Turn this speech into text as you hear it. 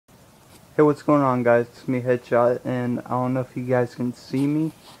Hey, what's going on, guys? It's me, Headshot, and I don't know if you guys can see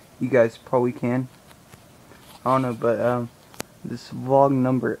me. You guys probably can. I don't know, but this is vlog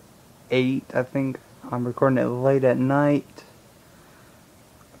number 8, I think. I'm recording it late at night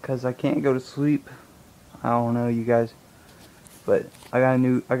because I can't go to sleep. I don't know, you guys, but I got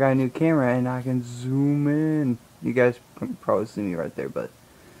a new camera, and I can zoom in. You guys can probably see me right there, but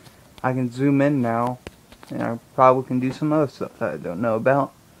I can zoom in now, and I probably can do some other stuff that I don't know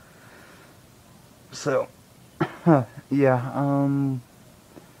about. So, yeah,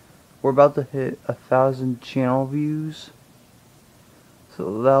 we're about to hit 1,000 channel views,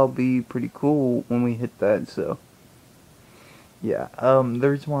 so that'll be pretty cool when we hit that. So yeah, the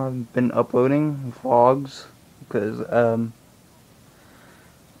reason why I've been uploading vlogs because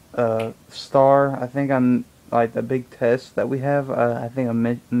Star, I think I'm like the big test that we have. I think I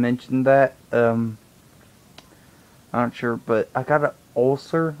mentioned that. I'm not sure, but I got an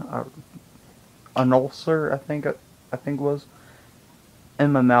ulcer. I think it was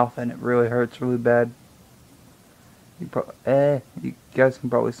in my mouth, and it really hurts really bad. You guys can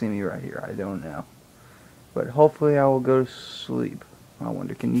probably see me right here. I don't know. But hopefully I will go to sleep. I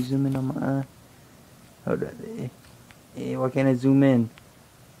wonder, can you zoom in on my eye? Hold on. Why can't I zoom in?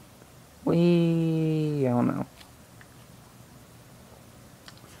 Wee, I don't know.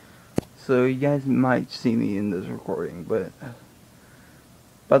 So you guys might see me in this recording, but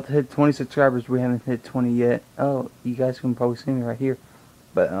about to hit 20 subscribers. We haven't hit 20 yet. Oh, you guys can probably see me right here.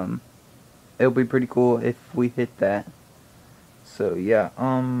 But it'll be pretty cool if we hit that. So yeah,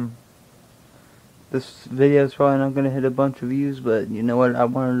 this video is probably not gonna hit a bunch of views, but you know what? I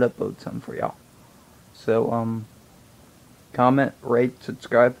wanted to upload something for y'all. So comment, rate,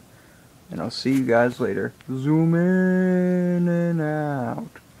 subscribe, and I'll see you guys later. Zoom in and out.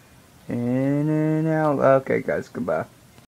 In and out. Okay, guys, goodbye.